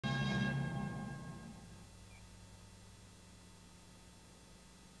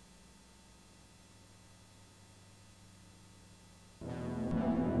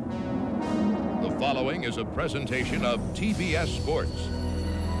following is a presentation of TBS Sports.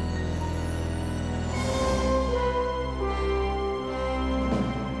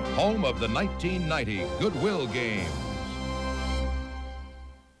 Home of the 1990 Goodwill Games.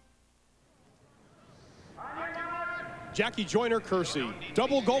 Jackie Joyner-Kersee,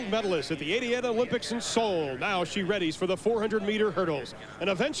 double gold medalist at the '88 Olympics in Seoul. Now she readies for the 400-meter hurdles, an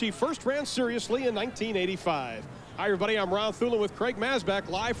event she first ran seriously in 1985. Hi, everybody. I'm Ron Thulin with Craig Masback,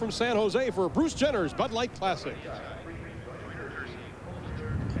 live from San Jose for Bruce Jenner's Bud Light Classic.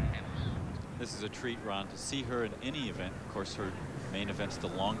 This is a treat, Ron, to see her in any event. Of course, her main event's the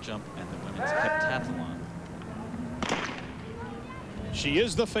long jump and the women's heptathlon. She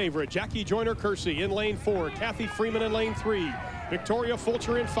is the favorite. Jackie Joyner-Kersee in lane 4. Kathy Freeman in lane 3. Victoria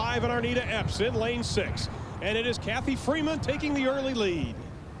Fulcher in 5 and Arnita Epps in lane 6. And it is Kathy Freeman taking the early lead.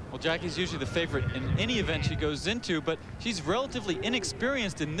 Well, Jackie's usually the favorite in any event she goes into, but she's relatively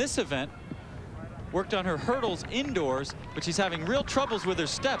inexperienced in this event. Worked on her hurdles indoors, but she's having real troubles with her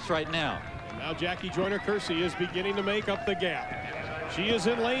steps right now. And now Jackie Joyner-Kersee is beginning to make up the gap. She is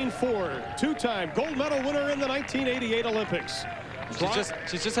in lane 4. Two-time gold medal winner in the 1988 Olympics.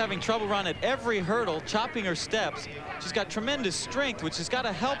 She's just having trouble, Ron, at every hurdle, chopping her steps. She's got tremendous strength, which has got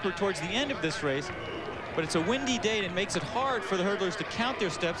to help her towards the end of this race. But it's a windy day, and it makes it hard for the hurdlers to count their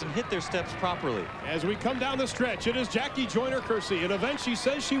steps and hit their steps properly. As we come down the stretch, it is Jackie Joyner-Kersee, an event she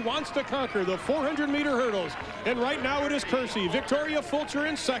says she wants to conquer, the 400-meter hurdles. And right now it is Kersee. Victoria Fulcher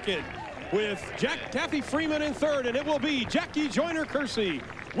in second, with Kathy Freeman in third, and it will be Jackie Joyner-Kersee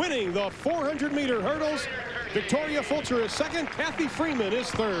winning the 400-meter hurdles. Victoria Fulcher is second, Kathy Freeman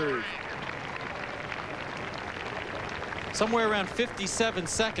is third. Somewhere around 57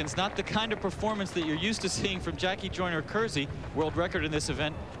 seconds, not the kind of performance that you're used to seeing from Jackie Joyner-Kersee. World record in this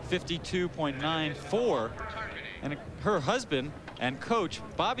event, 52.94. And her husband and coach,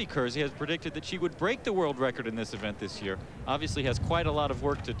 Bobby Kersee, has predicted that she would break the world record in this event this year. Obviously has quite a lot of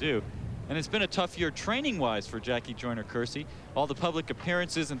work to do. And it's been a tough year training-wise for Jackie Joyner-Kersee. All the public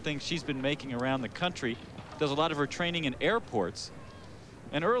appearances and things she's been making around the country. Does a lot of her training in airports.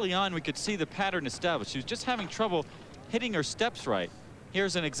 And early on, we could see the pattern established. She was just having trouble hitting her steps right.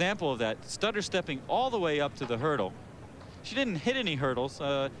 Here's an example of that. Stutter stepping all the way up to the hurdle. She didn't hit any hurdles.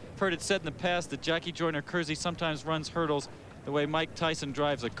 I've heard it said in the past that Jackie Joyner-Kersee sometimes runs hurdles the way Mike Tyson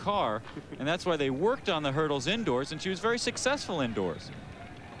drives a car. And that's why they worked on the hurdles indoors, and she was very successful indoors.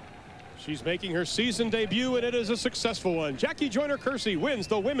 She's making her season debut, and it is a successful one. Jackie Joyner-Kersee wins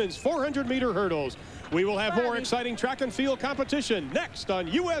the women's 400-meter hurdles. We will have more exciting track and field competition next on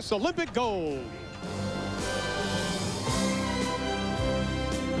U.S. Olympic Gold.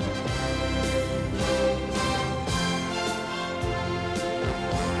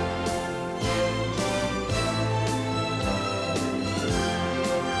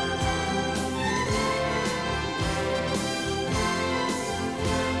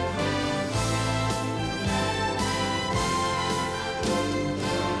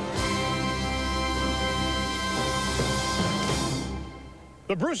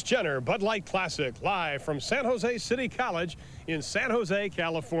 The Bruce Jenner Bud Light Classic, live from San Jose City College in San Jose,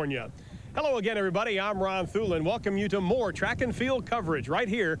 California. Hello again, everybody. I'm Ron Thulin. Welcome you to more track and field coverage right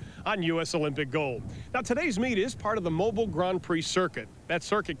here on U.S. Olympic Gold. Now, today's meet is part of the Mobile Grand Prix circuit. That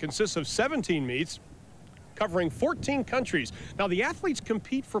circuit consists of 17 meets covering 14 countries. Now, the athletes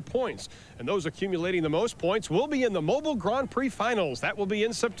compete for points, and those accumulating the most points will be in the Mobile Grand Prix finals. That will be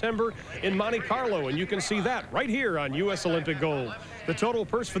in September in Monte Carlo, and you can see that right here on U.S. Olympic Gold. The total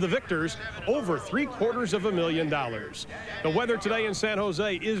purse for the victors, over $750,000. The weather today in San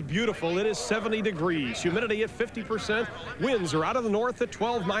Jose is beautiful. It is 70 degrees, humidity at 50%. Winds are out of the north at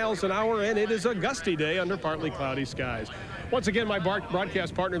 12 miles an hour, and it is a gusty day under partly cloudy skies. Once again, my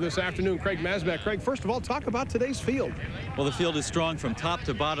broadcast partner this afternoon, Craig Masback. Craig, first of all, talk about today's field. Well, the field is strong from top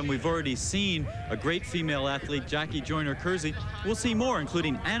to bottom. We've already seen a great female athlete, Jackie Joyner-Kersee. We'll see more,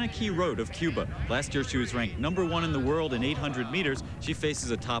 including Anna Quirot of Cuba. Last year, she was ranked #1 in the world in 800 meters. She faces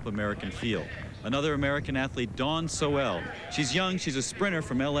a top American field. Another American athlete, Dawn Sowell. She's young. She's a sprinter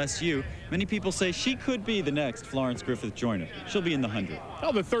from LSU. Many people say she could be the next Florence Griffith Joyner. She'll be in the 100.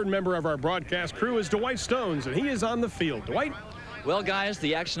 Well, the third member of our broadcast crew is Dwight Stones, and he is on the field. Dwight? Well, guys,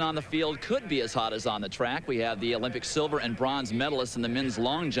 the action on the field could be as hot as on the track. We have the Olympic silver and bronze medalists in the men's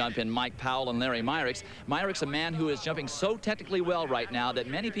long jump in Mike Powell and Larry Myrick's. Myrick's a man who is jumping so technically well right now that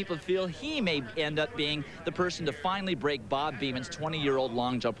many people feel he may end up being the person to finally break Bob Beeman's 20-year-old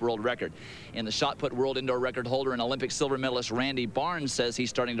long jump world record. In the shot put world indoor record holder and Olympic silver medalist Randy Barnes says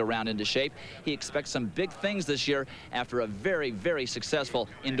he's starting to round into shape. He expects some big things this year after a very, very successful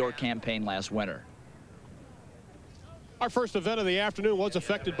indoor campaign last winter. Our first event of the afternoon was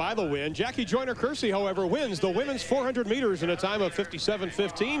affected by the wind. Jackie Joyner-Kersee, however, wins the women's 400 meters in a time of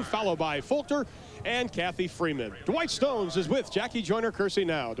 57:15, followed by Fulter and Kathy Freeman. Dwight Stones is with Jackie Joyner-Kersee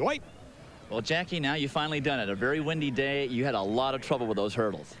now. Dwight? Well, Jackie, now you've finally done it. A very windy day. You had a lot of trouble with those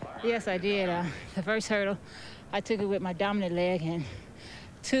hurdles. Yes, I did. The first hurdle, I took it with my dominant leg, and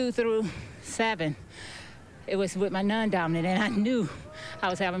 2 through 7, it was with my non-dominant, and I knew I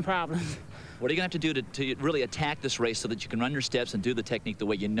was having problems. What are you going to have to do to really attack this race so that you can run your steps and do the technique the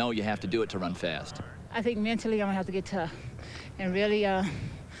way you know you have to do it to run fast? I think mentally I'm going to have to get tough and really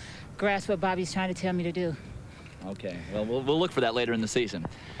grasp what Bobby's trying to tell me to do. Okay, well, we'll look for that later in the season.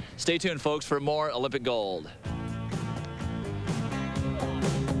 Stay tuned, folks, for more Olympic gold.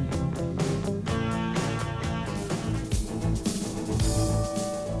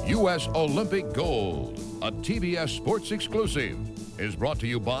 U.S. Olympic Gold, a TBS Sports exclusive, is brought to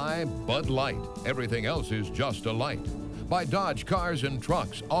you by Bud Light. Everything else is just a light. By Dodge Cars and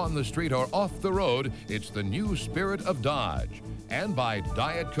Trucks, on the street or off the road, it's the new spirit of Dodge. And by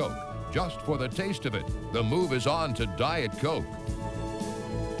Diet Coke. Just for the taste of it, the move is on to Diet Coke.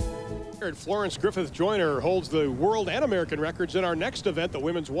 Florence Griffith Joyner holds the world and American records in our next event, the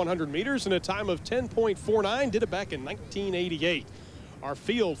women's 100 meters, in a time of 10.49. Did it back in 1988. Our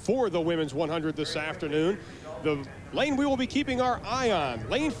field for the women's 100 this afternoon. The lane we will be keeping our eye on,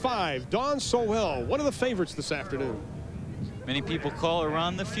 lane 5, Dawn Sowell, one of the favorites this afternoon. Many people call her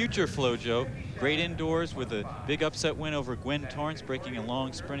on the future, Flojo. Great indoors with a big upset win over Gwen Torrance, breaking a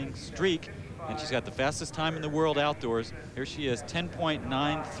long sprinting streak. And she's got the fastest time in the world outdoors. Here she is,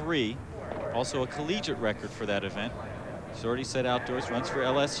 10.93. Also a collegiate record for that event. She's already set outdoors, runs for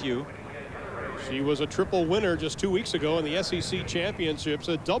LSU. She was a triple winner just 2 weeks ago in the SEC Championships,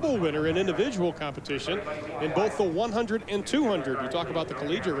 a double winner in individual competition in both the 100 and 200. You talk about the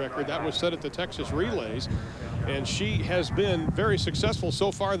collegiate record, that was set at the Texas Relays. And she has been very successful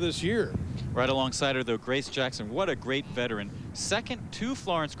so far this year. Right alongside her, though, Grace Jackson. What a great veteran. Second to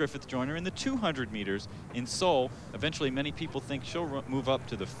Florence Griffith Joyner in the 200 meters in Seoul. Eventually, many people think she'll move up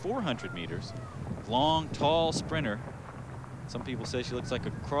to the 400 meters. Long, tall sprinter. Some people say she looks like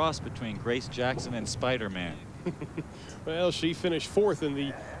a cross between Grace Jackson and Spider-Man. Well, she finished 4th in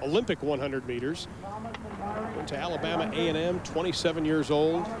the Olympic 100 meters. Went to Alabama A&M, 27 years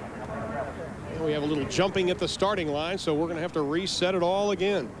old. And we have a little jumping at the starting line, so we're going to have to reset it all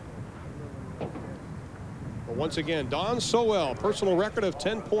again. But once again, Dawn Sowell, personal record of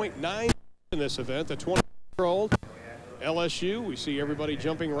 10.9 in this event, the 20-year-old. LSU, we see everybody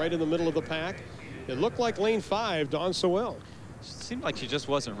jumping right in the middle of the pack. It looked like lane 5, Dawn Sowell. Seemed like she just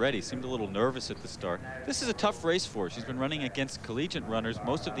wasn't ready. Seemed a little nervous at the start. This is a tough race for her. She's been running against collegiate runners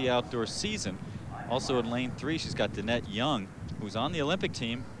most of the outdoor season. Also in lane 3, she's got Danette Young, who's on the Olympic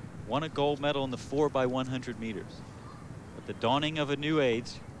team, won a gold medal in the 4x100 meters. At the dawning of a new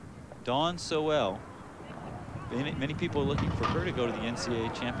age, Dawn Sowell, many people are looking for her to go to the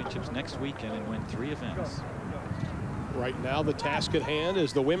NCAA championships next weekend and win 3 events. Right now, the task at hand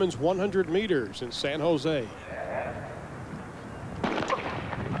is the women's 100 meters in San Jose.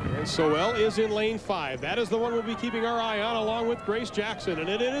 And Sowell is in lane 5. That is the one we'll be keeping our eye on, along with Grace Jackson. And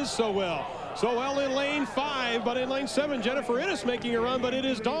it is Sowell. Sowell in lane 5, but in lane 7, Jennifer Innes making a run, but it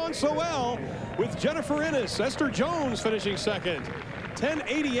is Dawn Sowell with Jennifer Innes. Esther Jones finishing 2nd.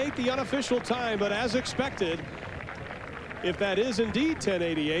 10:88 the unofficial time, but as expected, if that is indeed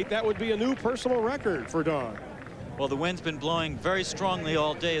 10:88, that would be a new personal record for Dawn. Well, the wind's been blowing very strongly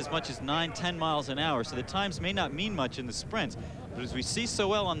all day, as much as 9-10 miles an hour, so the times may not mean much in the sprints. But as we see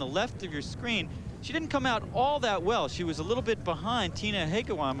Sowell on the left of your screen, she didn't come out all that well. She was a little bit behind Tina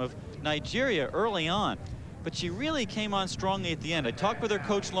Hegewam of Nigeria early on, but she really came on strongly at the end. I talked with her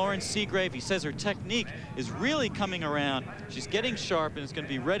coach, Lawrence Seagrave. He says her technique is really coming around. She's getting sharp and is going to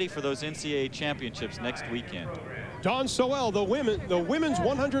be ready for those NCAA championships next weekend. Dawn Sowell, the women's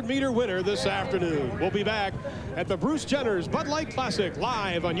 100-meter winner this afternoon. We'll be back at the Bruce Jenner's Bud Light Classic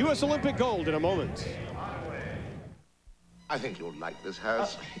live on U.S. Olympic Gold in a moment. I think you'll like this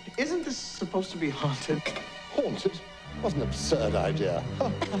house. Isn't this supposed to be haunted? Haunted? What an absurd idea.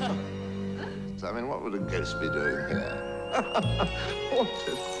 So, I mean, what would a ghost be doing here?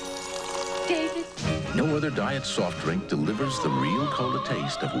 Haunted. David. No other diet soft drink delivers the real cola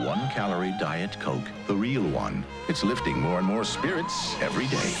taste of 1-calorie Diet Coke. The real one. It's lifting more and more spirits every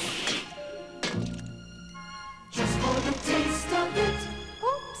day. Just for the taste of it.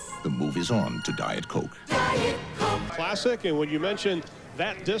 Oops. The move is on to Diet Coke. Diet Coke. Classic, and when you mention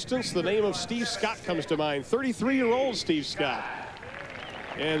that distance, the name of Steve Scott comes to mind. 33-year-old Steve Scott.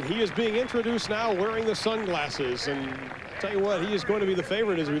 And he is being introduced now wearing the sunglasses. And I'll tell you what, he is going to be the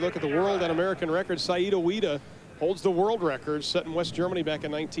favorite as we look at the world and American record. Saida Ouida holds the world record set in West Germany back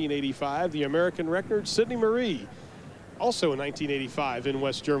in 1985. The American record, Sidney Marie, also in 1985 in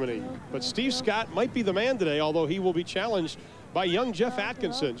West Germany. But Steve Scott might be the man today, although he will be challenged by young Jeff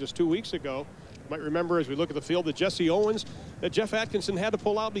Atkinson just 2 weeks ago. You might remember as we look at the field that Jesse Owens, that Jeff Atkinson had to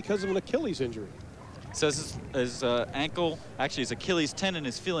pull out because of an Achilles injury. Says his ankle, actually his Achilles tendon,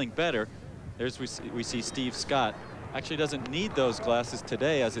 is feeling better. There's we see Steve Scott. Actually doesn't need those glasses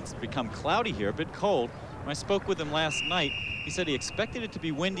today as it's become cloudy here, a bit cold. When I spoke with him last night, he said he expected it to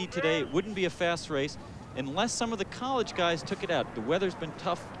be windy today. It wouldn't be a fast race unless some of the college guys took it out. The weather's been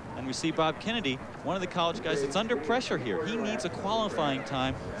tough, and we see Bob Kennedy, one of the college guys that's under pressure here. He needs a qualifying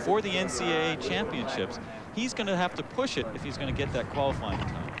time for the NCAA championships. He's going to have to push it if he's going to get that qualifying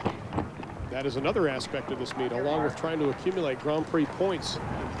time. That is another aspect of this meet, along with trying to accumulate Grand Prix points,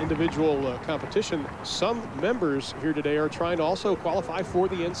 individual competition. Some members here today are trying to also qualify for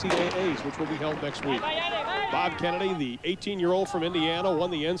the NCAAs, which will be held next week. Bob Kennedy, the 18-year-old from Indiana, won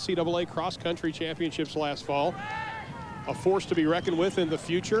the NCAA cross-country championships last fall. A force to be reckoned with in the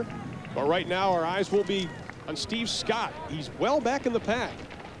future. But right now, our eyes will be on Steve Scott. He's well back in the pack.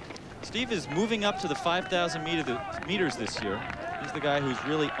 Steve is moving up to the 5,000 meters this year. He's the guy who's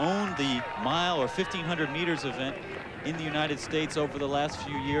really owned the mile or 1,500 meters event in the United States over the last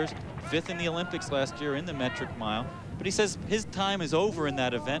few years. 5th in the Olympics last year in the metric mile. But he says his time is over in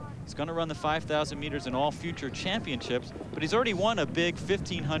that event. He's going to run the 5,000 meters in all future championships. But he's already won a big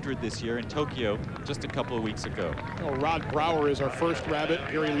 1,500 this year in Tokyo just a couple of weeks ago. Oh, Rod Brower is our first rabbit.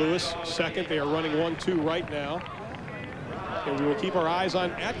 Gary Lewis second. They are running 1-2 right now. And we will keep our eyes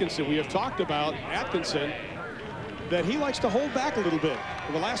on Atkinson. We have talked about Atkinson, that he likes to hold back a little bit.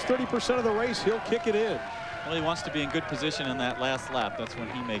 In the last 30% of the race, he'll kick it in. Well, he wants to be in good position in that last lap. That's when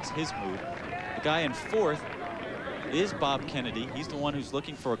he makes his move. The guy in 4th is Bob Kennedy. He's the one who's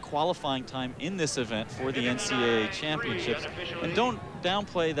looking for a qualifying time in this event for the NCAA championships. And don't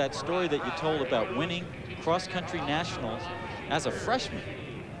downplay that story that you told about winning cross-country nationals as a freshman.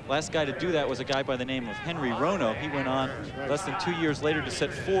 Last guy to do that was a guy by the name of Henry Rono. He went on less than 2 years later to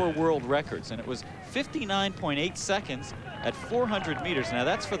set 4 world records, and it was 59.8 seconds at 400 meters. Now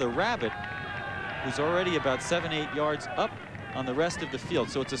that's for the rabbit, who's already about 7-8 yards up on the rest of the field.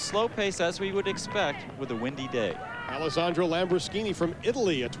 So it's a slow pace as we would expect with a windy day. Alessandro Lambruschini from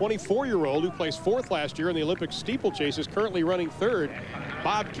Italy, a 24-year-old who placed 4th last year in the Olympic steeplechase, is currently running 3rd.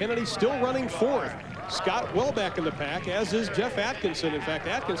 Bob Kennedy still running 4th. Scott well back in the pack, as is Jeff Atkinson. In fact,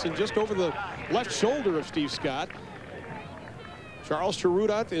 Atkinson just over the left shoulder of Steve Scott. Charles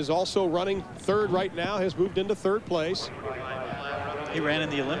Quirot is also running 3rd right now, has moved into 3rd place. He ran in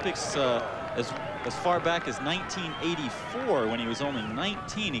the Olympics as far back as 1984 when he was only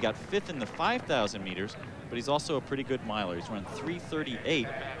 19. He got 5th in the 5,000 meters, but he's also a pretty good miler. He's run 3:38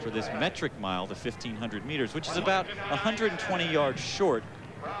 for this metric mile, the 1,500 meters, which is about 120 yards short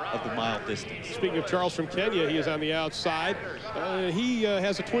of the mile distance. Speaking of Charles from Kenya, he is on the outside. He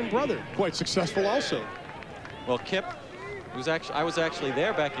has a twin brother, quite successful also. Well, Kip, I was actually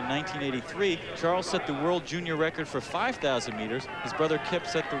there back in 1983. Charles set the world junior record for 5,000 meters. His brother Kip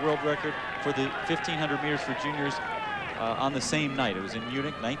set the world record for the 1,500 meters for juniors on the same night. It was in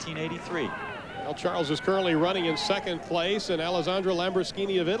Munich, 1983. Well, Charles is currently running in 2nd place, and Alessandro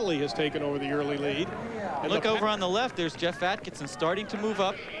Lambruschini of Italy has taken over the early lead. And look over on the left, there's Jeff Atkinson starting to move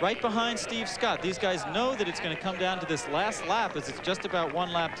up right behind Steve Scott. These guys know that it's going to come down to this last lap, as it's just about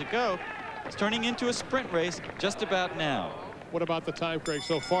 1 lap to go. It's turning into a sprint race just about now. What about the time, Craig,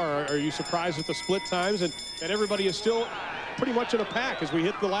 so far? Are you surprised at the split times? And everybody is still pretty much in a pack as we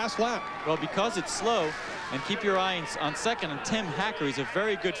hit the last lap. Well, because it's slow, and keep your eye on 2nd on Tim Hacker. He's a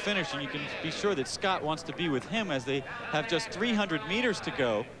very good finisher, and you can be sure that Scott wants to be with him as they have just 300 meters to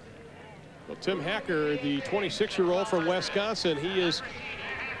go. Well, Tim Hacker, the 26-year-old from Wisconsin, he is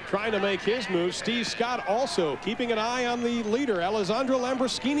trying to make his move. Steve Scott also keeping an eye on the leader, Alessandro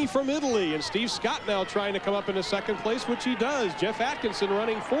Lambruschini from Italy. And Steve Scott now trying to come up into 2nd place, which he does. Jeff Atkinson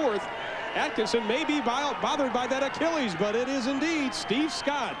running 4th. Atkinson may be bothered by that Achilles, but it is indeed Steve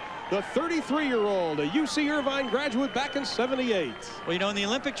Scott, the 33-year-old, a UC Irvine graduate back in '78. Well, you know, in the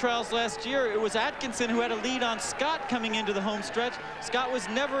Olympic trials last year, it was Atkinson who had a lead on Scott coming into the home stretch. Scott was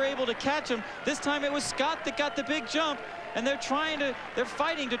never able to catch him. This time it was Scott that got the big jump, and they're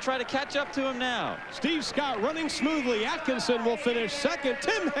fighting to try to catch up to him now. Steve Scott running smoothly. Atkinson will finish 2nd.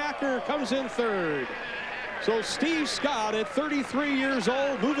 Tim Hacker comes in 3rd. So Steve Scott, at 33 years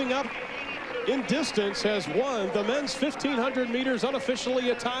old, moving up in distance, has won the men's 1,500 meters unofficially,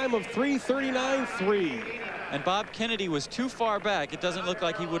 a time of 3:39.3. And Bob Kennedy was too far back. It doesn't look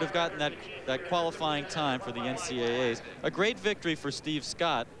like he would have gotten that qualifying time for the NCAAs. A great victory for Steve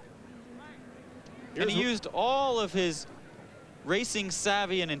Scott. And he used all of his racing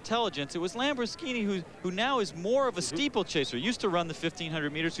savvy and intelligence. It was Lamborghini who now is more of a steeplechaser, used to run the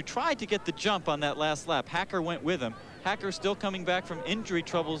 1,500 meters, who tried to get the jump on that last lap. Hacker went with him. Hacker still coming back from injury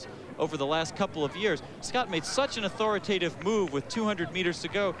troubles over the last couple of years. Scott made such an authoritative move with 200 meters to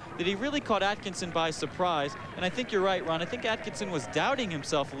go that he really caught Atkinson by surprise. And I think you're right, Ron. I think Atkinson was doubting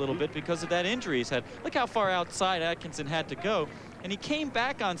himself a little bit because of that injury he's had. Look how far outside Atkinson had to go. And he came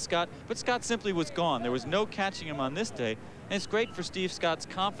back on Scott, but Scott simply was gone. There was no catching him on this day. And it's great for Steve Scott's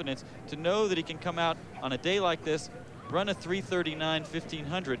confidence to know that he can come out on a day like this, run a 3:39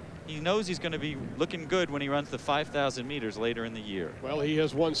 1,500. He knows he's going to be looking good when he runs the 5,000 meters later in the year. Well, he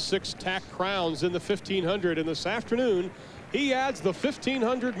has won 6 TAC crowns in the 1,500, and this afternoon he adds the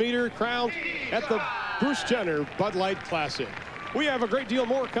 1,500-meter crown at the Bruce Jenner Bud Light Classic. We have a great deal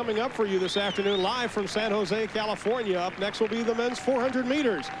more coming up for you this afternoon, live from San Jose, California. Up next will be the men's 400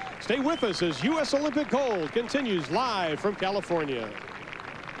 meters. Stay with us as U.S. Olympic Gold continues live from California.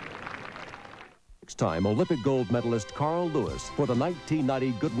 Time Olympic gold medalist Carl Lewis for the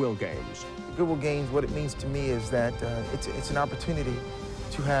 1990 Goodwill Games. Goodwill Games, what it means to me is that it's an opportunity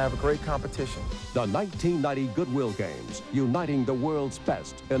to have a great competition. The 1990 Goodwill Games, uniting the world's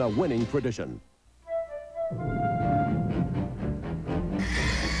best in a winning tradition.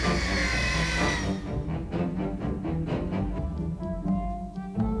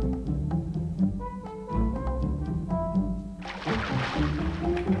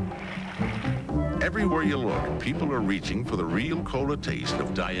 Everywhere you look, people are reaching for the real cola taste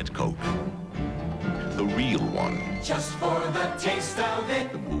of Diet Coke. The real one. Just for the taste of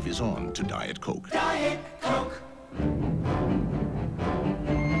it. The move is on to Diet Coke. Diet Coke.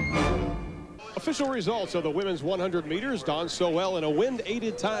 Official results of the women's 100 meters. Dawn Sowell in a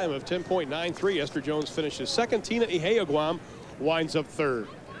wind-aided time of 10.93. Esther Jones finishes second. Tina Iheaguam winds up third.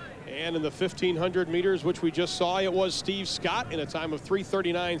 And in the 1,500 meters, which we just saw, it was Steve Scott in a time of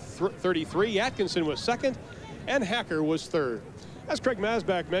 3:39.33. Atkinson was second, and Hacker was third. As Craig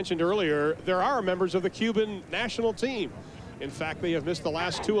Masbach mentioned earlier, there are members of the Cuban national team. In fact, they have missed the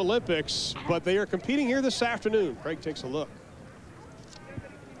last 2 Olympics, but they are competing here this afternoon. Craig takes a look.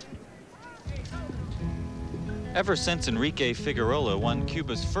 Ever since Enrique Figueroa won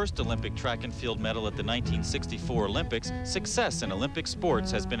Cuba's first Olympic track and field medal at the 1964 Olympics, success in Olympic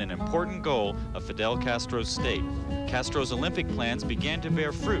sports has been an important goal of Fidel Castro's state. Castro's Olympic plans began to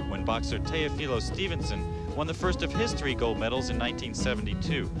bear fruit when boxer Teofilo Stevenson won the first of his 3 gold medals in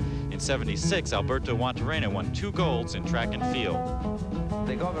 1972. In '76, Alberto Juantorena won 2 golds in track and field.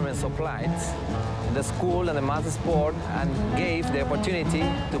 The government supplied the school and the mass sport and gave the opportunity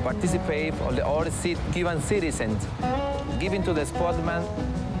to participate of the all Cuban citizens, giving to the sportsmen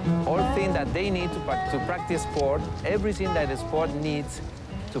all things that they need to practice sport, everything that the sport needs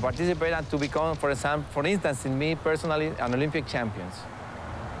to participate and to become, for instance, in me personally, an Olympic champions.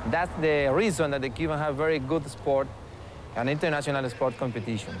 That's the reason that the Cubans have very good sport and international sport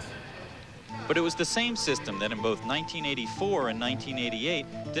competitions. But it was the same system that in both 1984 and 1988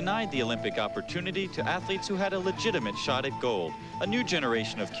 denied the Olympic opportunity to athletes who had a legitimate shot at gold. A new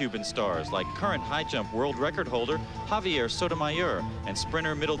generation of Cuban stars like current high jump world record holder Javier Sotomayor and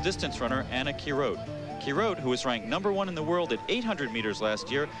sprinter middle distance runner Anna Quirot. Quirot, who was ranked #1 in the world at 800 meters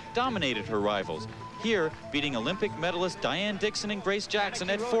last year, dominated her rivals. Here, beating Olympic medalist Diane Dixon and Grace Jackson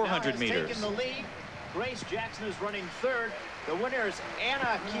at 400 meters. Grace Jackson is running third. The winner is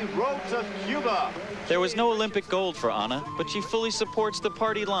Anna Quirot of Cuba. There was no Olympic gold for Anna, but she fully supports the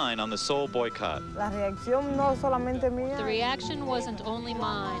party line on the Seoul boycott. The reaction wasn't only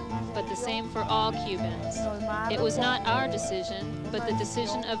mine, but the same for all Cubans. It was not our decision, but the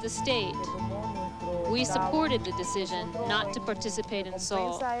decision of the state. We supported the decision not to participate in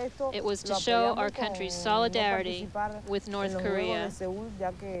Seoul. It was to show our country's solidarity with North Korea.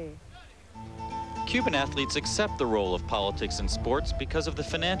 Cuban athletes accept the role of politics in sports because of the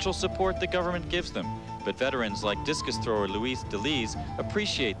financial support the government gives them. But veterans like discus thrower Luis Deliz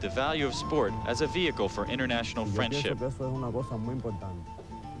appreciate the value of sport as a vehicle for international friendship.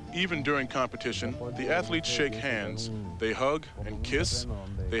 Even during competition, the athletes shake hands, they hug and kiss,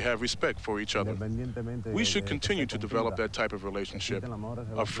 they have respect for each other. We should continue to develop that type of relationship,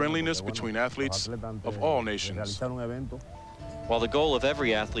 of friendliness between athletes of all nations. While the goal of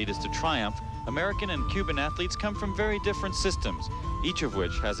every athlete is to triumph, American and Cuban athletes come from very different systems, each of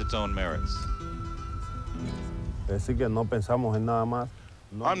which has its own merits.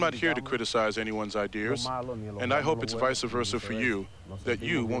 I'm not here to criticize anyone's ideas, and I hope it's vice versa for you, that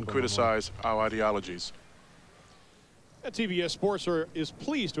you won't criticize our ideologies. TBS Sports is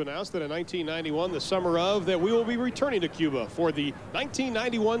pleased to announce that in 1991, the summer of, that we will be returning to Cuba for the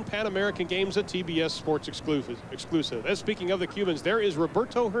 1991 Pan American Games at TBS Sports exclusive. As speaking of the Cubans, there is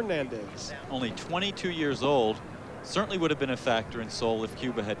Roberto Hernandez. Only 22 years old. Certainly would have been a factor in Seoul if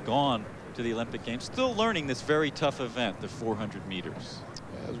Cuba had gone to the Olympic Games. Still learning this very tough event, the 400 meters.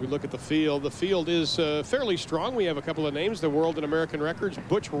 As we look at the field is fairly strong. We have a couple of names, the world and American records.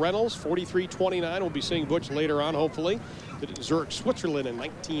 Butch Reynolds, 43.29. We'll be seeing Butch later on, hopefully. Did it in Zurich, Switzerland in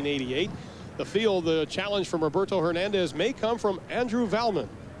 1988. The challenge from Roberto Hernandez may come from Andrew Valman.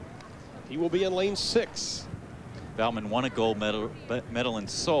 He will be in lane 6. Valman won a gold medal in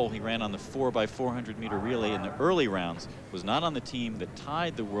Seoul. He ran on the 4x400 meter relay in the early rounds. Was not on the team that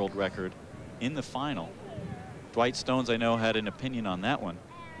tied the world record in the final. Dwight Stones, I know, had an opinion on that one.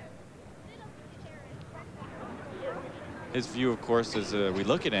 His view, of course, as we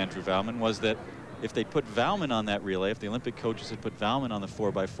look at Andrew Valman, was that if they put Valman on that relay, if the Olympic coaches had put Valman on the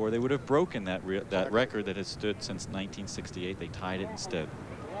 4x4, they would have broken that record that has stood since 1968. They tied it instead.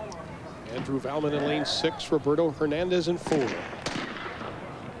 Andrew Valman in lane 6, Roberto Hernandez in 4. We're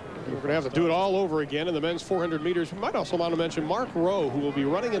going to have to do it all over again in the men's 400 meters. We might also want to mention Mark Rowe, who will be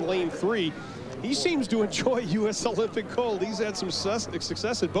running in lane 3. He seems to enjoy U.S. Olympic gold. He's had some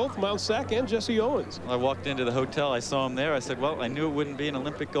success at both Mount Sac and Jesse Owens. I walked into the hotel. I saw him there. I said, well, I knew it wouldn't be an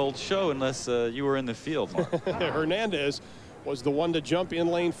Olympic gold show unless you were in the field, Mark. Hernandez was the one to jump in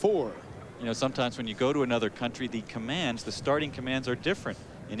lane 4. You know, sometimes when you go to another country, the starting commands are different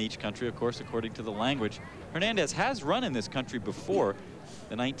in each country, of course, according to the language. Hernandez has run in this country before,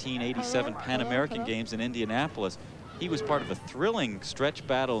 the 1987 Pan American Games in Indianapolis. He was part of a thrilling stretch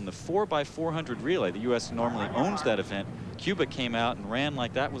battle in the 4x400 relay. The U.S. normally owns that event. Cuba came out and ran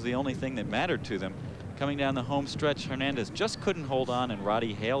like that was the only thing that mattered to them. Coming down the home stretch, Hernandez just couldn't hold on, and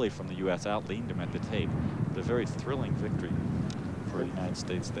Roddy Haley from the U.S. outleaned him at the tape. But a very thrilling victory for the United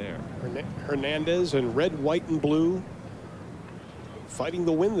States there. Hernandez in red, white, and blue, fighting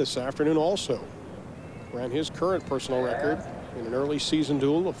the win this afternoon also. Ran his current personal record in an early season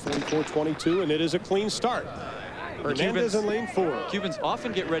duel of 44.22, and it is a clean start. Hernandez in lane 4. Cubans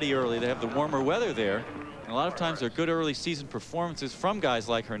often get ready early. They have the warmer weather there. And a lot of times they're good early season performances from guys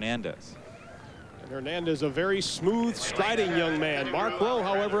like Hernandez. And Hernandez, a very smooth, striding young man. Mark Rowe,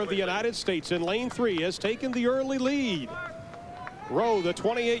 however, of the United States in lane 3 has taken the early lead. Rowe, the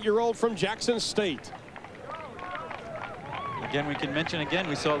 28-year-old from Jackson State. Again, we can mention again,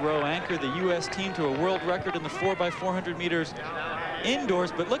 we saw Rowe anchor the U.S. team to a world record in the 4x400 meters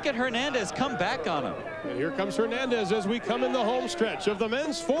indoors, but look at Hernandez come back on him. And here comes Hernandez as we come in the home stretch of the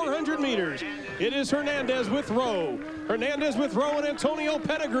men's 400 meters. It is Hernandez with Rowe. Hernandez with Rowe and Antonio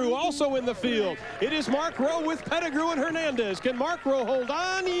Pettigrew also in the field. It is Mark Rowe with Pettigrew and Hernandez. Can Mark Rowe hold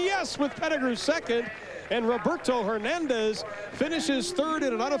on? Yes, with Pettigrew second. And Roberto Hernandez finishes third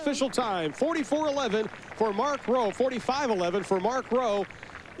in an unofficial time. 44.11 for Mark Rowe, 45.11 for Mark Rowe.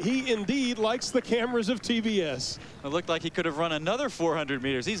 He indeed likes the cameras of TBS. It looked like he could have run another 400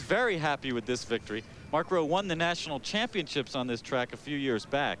 meters. He's very happy with this victory. Mark Rowe won the national championships on this track a few years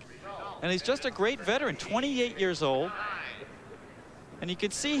back. And he's just a great veteran, 28 years old. And you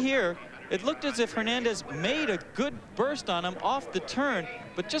can see here, it looked as if Hernandez made a good burst on him off the turn,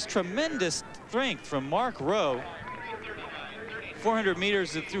 but just tremendous strength from Mark Rowe. 400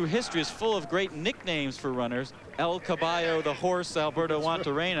 meters through history is full of great nicknames for runners. El Caballo, the horse, Alberto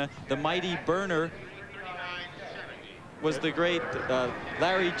Juantorena. The mighty burner was the great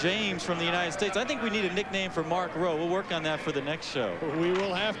Larry James from the United States. I think we need a nickname for Mark Rowe. We'll work on that for the next show. We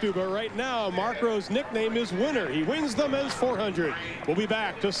will have to, but right now, Mark Rowe's nickname is Winner. He wins the men's 400. We'll be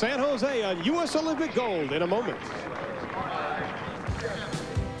back to San Jose on U.S. Olympic gold in a moment.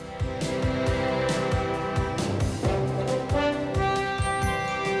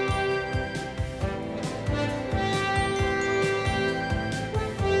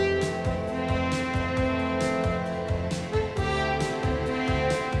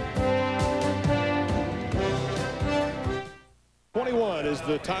 Is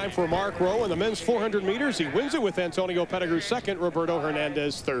the time for Mark Rowe in the men's 400 meters. He wins it with Antonio Pettigrew second, Roberto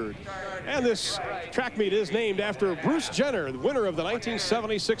Hernandez third. And this track meet is named after Bruce Jenner, the winner of the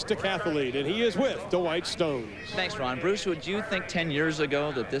 1976 decathlete, and he is with Dwight Stones. Thanks, Ron. Bruce, would you think 10 years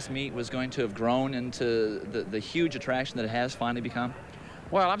ago that this meet was going to have grown into the huge attraction that it has finally become?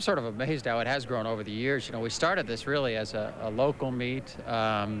 Well, I'm sort of amazed how it has grown over the years. You know, we started this really as a local meet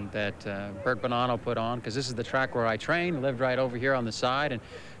that Bert Bonanno put on, because this is the track where I trained, lived right over here on the side, and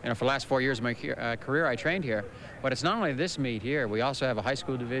you know, for the last 4 years of my career, I trained here. But it's not only this meet here. We also have a high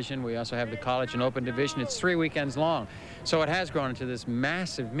school division. We also have the college and open division. It's 3 weekends long. So it has grown into this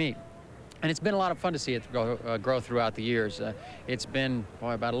massive meet. And it's been a lot of fun to see it grow throughout the years. It's been,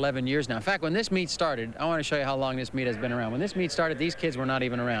 boy, about 11 years now. In fact, when this meet started, I want to show you how long this meet has been around. When this meet started, these kids were not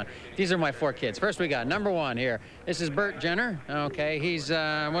even around. These are my 4 kids. First, we got number 1 here. This is Bert Jenner. Okay, he's,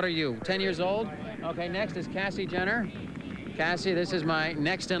 what are you, 10 years old? Okay, next is Cassie Jenner. Cassie, this is my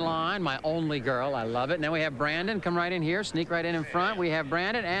next in line, my only girl. I love it. And then we have Brandon. Come right in here, sneak right in front. We have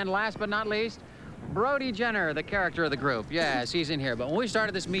Brandon. And last but not least, Brody Jenner, the character of the group. Yes, he's in here. But when we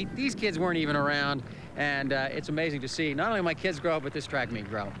started this meet, these kids weren't even around. And it's amazing to see not only my kids grow, but this track meet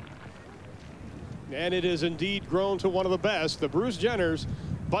grow. And it has indeed grown to one of the best, the Bruce Jenner's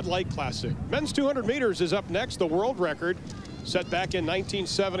Bud Light Classic. Men's 200 meters is up next, the world record set back in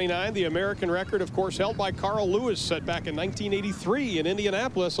 1979. The American record, of course, held by Carl Lewis, set back in 1983 in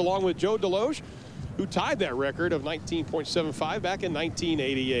Indianapolis, along with Joe Deliz, who tied that record of 19.75 back in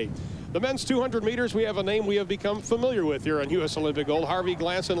 1988. The men's 200 meters, we have a name we have become familiar with here on U.S. Olympic Gold. Harvey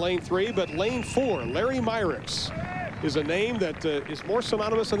Glance in lane 3, but lane 4, Larry Myrick's, is a name that is more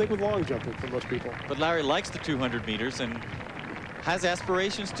synonymous, I think, with long jumping for most people. But Larry likes the 200 meters and has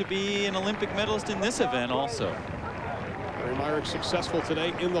aspirations to be an Olympic medalist in this event also. Larry Myrick successful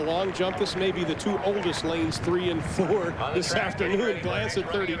today in the long jump. This may be the 2 oldest lanes, 3 and 4 this afternoon. Glance at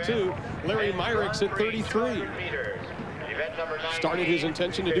 32, Larry Myrick's at 33. Started his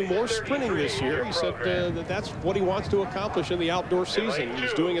intention to do more sprinting this year. He said that that's what he wants to accomplish in the outdoor season.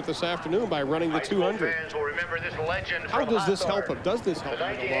 He's doing it this afternoon by running the 200. How does this help him? Does this help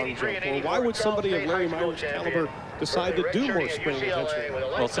him in the long jump? Or why would somebody of Larry Myrick's caliber decide to do more sprinting eventually?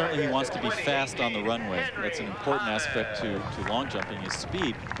 Well, certainly he wants to be fast on the runway. That's an important aspect to long jumping, is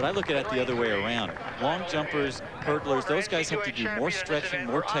speed. But I look at it the other way around. Long jumpers, hurdlers, those guys have to do more stretching,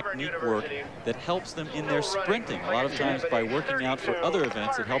 more technique work that helps them in their sprinting. A lot of times by working out for other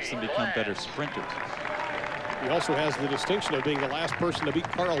events, it helps them become better sprinters. He also has the distinction of being the last person to beat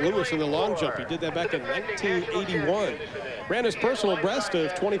Carl Lewis in the long jump. He did that back in 1981. Ran his personal best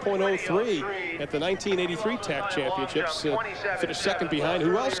of 20.03 at the 1983 TAC Championships. Finished second behind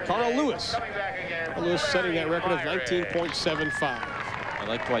who else? Carl Lewis. Carl Lewis setting that record of 19.75. I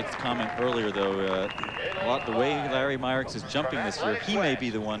like Dwight's comment earlier, though. The way Larry Myrick is jumping this year, he may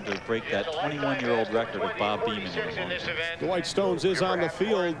be the one to break that 21-year-old record of Bob Beeman. Dwight Stones is on the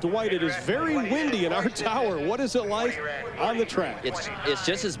field. Dwight, it is very windy in our tower. What is it like on the track? It's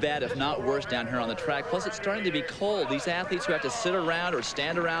just as bad, if not worse, down here on the track. Plus, it's starting to be cold. These athletes who have to sit around or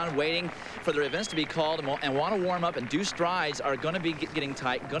stand around waiting for their events to be called and want to warm up and do strides are going to be getting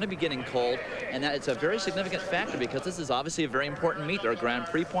tight, going to be getting cold, and that it's a very significant factor because this is obviously a very important meet. There are Grand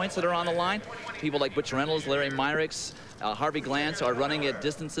Prix points that are on the line. People like Butch Reynolds, Larry Myrick's, Harvey Glance are running at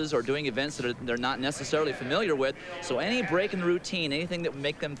distances or doing events that they're not necessarily familiar with. So any break in the routine, anything that would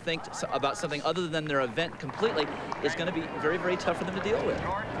make them think about something other than their event completely is going to be very, very tough for them to deal with.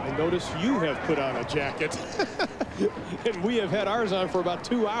 I notice you have put on a jacket. And we have had ours on for about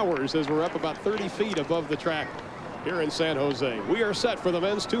 2 hours as we're up about 30 feet above the track here in San Jose. We are set for the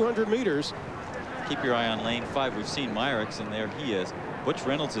men's 200 meters. Keep your eye on lane 5. We've seen Myrick's, and there he is. Butch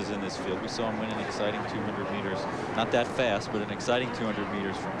Reynolds is in this field. We saw him win an exciting 200 meters. Not that fast, but an exciting 200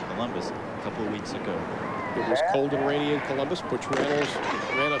 meters from Columbus a couple of weeks ago. It was cold and rainy in Columbus. Butch Reynolds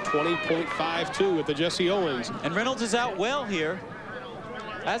ran a 20.52 at the Jesse Owens. And Reynolds is out well here,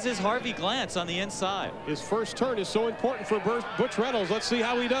 as is Harvey Glance on the inside. His first turn is so important for Butch Reynolds. Let's see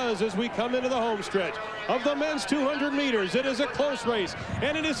how he does as we come into the home stretch of the men's 200 meters. It is a close race,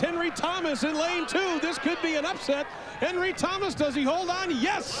 and it is Henry Thomas in lane 2. This could be an upset. Henry Thomas, does he hold on?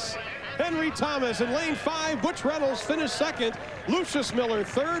 Yes! Henry Thomas in lane 5. Butch Reynolds finished second. Lucius Miller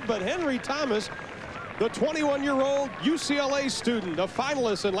third, but Henry Thomas, the 21-year-old UCLA student, a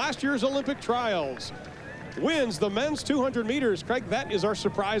finalist in last year's Olympic trials, wins the men's 200 meters. Craig, that is our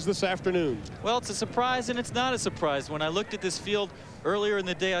surprise this afternoon. Well, it's a surprise and it's not a surprise. When I looked at this field earlier in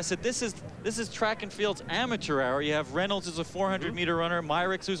the day, I said, this is track and field's amateur hour. You have Reynolds, who's a 400-meter runner,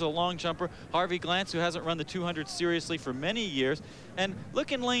 Myrick, who's a long jumper, Harvey Glance, who hasn't run the 200 seriously for many years. And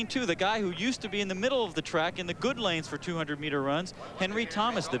look in lane 2, the guy who used to be in the middle of the track in the good lanes for 200-meter runs, Henry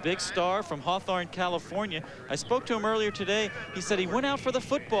Thomas, the big star from Hawthorne, California. I spoke to him earlier today. He said he went out for the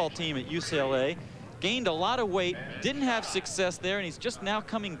football team at UCLA, gained a lot of weight, didn't have success there, and he's just now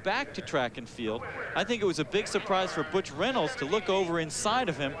coming back to track and field. I think it was a big surprise for Butch Reynolds to look over inside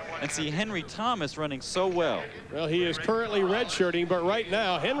of him and see Henry Thomas running so well. Well, he is currently redshirting, but right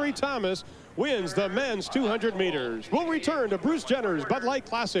now, Henry Thomas wins the men's 200 meters. We'll return to Bruce Jenner's Bud Light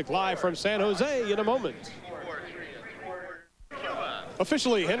Classic live from San Jose in a moment.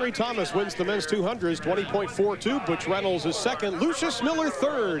 Officially, Henry Thomas wins the men's 200s, 20.42. Butch Reynolds is second, Lucius Miller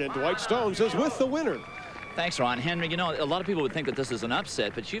third, and Dwight Stones is with the winner Thanks, Ron. Henry, you know, a lot of people would think that this is an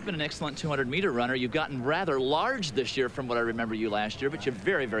upset, but you've been an excellent 200-meter runner. You've gotten rather large this year from what I remember you last year, but you're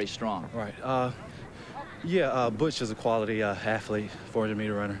very, very strong. Right. Butch is a quality athlete,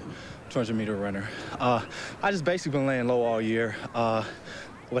 400-meter runner, 200-meter runner. I just basically been laying low all year.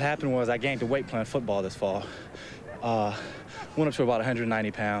 What happened was I gained the weight playing football this fall. Went up to about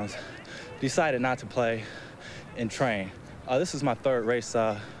 190 pounds. Decided not to play and train. This is my third race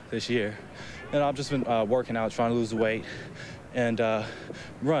this year. And I've just been working out, trying to lose the weight and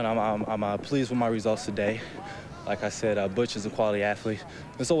run. I'm pleased with my results today. Like I said, Butch is a quality athlete,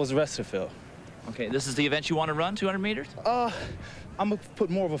 and so was the rest of the field. Okay, this is the event you want to run, 200 meters? I'm going to put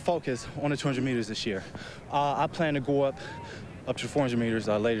more of a focus on the 200 meters this year. I plan to go up to 400 meters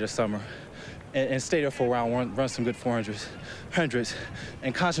later this summer and stay there for a round, run some good 400s, 100s,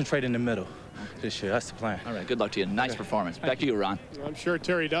 and concentrate in the middle this year. That's the plan. All right, good luck to you. Nice performance. Back to you, Ron. I'm sure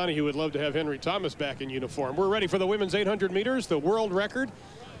Terry Donahue would love to have Henry Thomas back in uniform. We're ready for the women's 800 meters, the world record,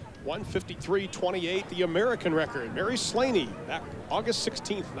 1:53.28, the American record. Mary Slaney, back August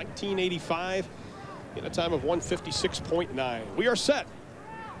 16th, 1985, in a time of 1:56.9. We are set.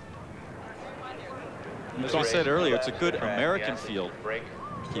 As we said earlier, it's a good American field.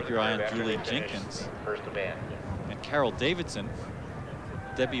 Keep your eye on Julie Jenkins and Carol Davidson.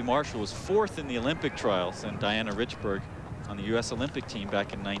 Debbie Marshall was 4th in the Olympic trials, and Diana Richburg on the U.S. Olympic team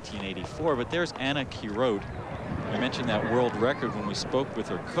back in 1984. But there's Anna Quirot. We mentioned that world record when we spoke with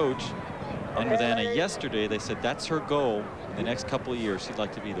her coach. And with Anna yesterday, they said that's her goal. In the next couple of years, she'd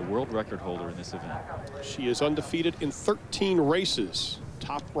like to be the world record holder in this event. She is undefeated in 13 races.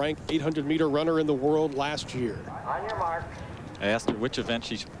 Top-ranked 800-meter runner in the world last year. On your mark. I asked her which event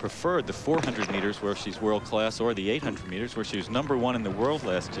she preferred, the 400 meters where she's world class or the 800 meters where she was #1 in the world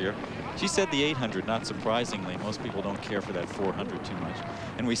last year. She said the 800, not surprisingly. Most people don't care for that 400 too much.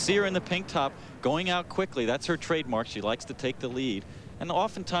 And we see her in the pink top going out quickly. That's her trademark. She likes to take the lead. And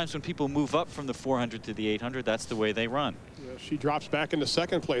oftentimes when people move up from the 400 to the 800, that's the way they run. Yeah, she drops back into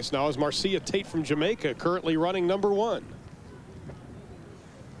second place now as Marcia Tate from Jamaica, currently running #1.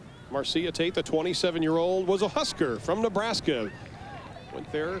 Marcia Tate, the 27-year-old, was a Husker from Nebraska.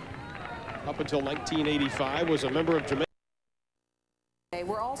 Went there up until 1985, was a member of Jamaica.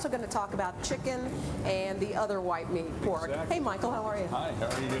 We're also going to talk about chicken and the other white meat, pork. Exactly. Hey, Michael, how are you? Hi, how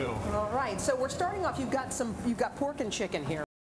are you? All right, so we're starting off. You've got pork and chicken here.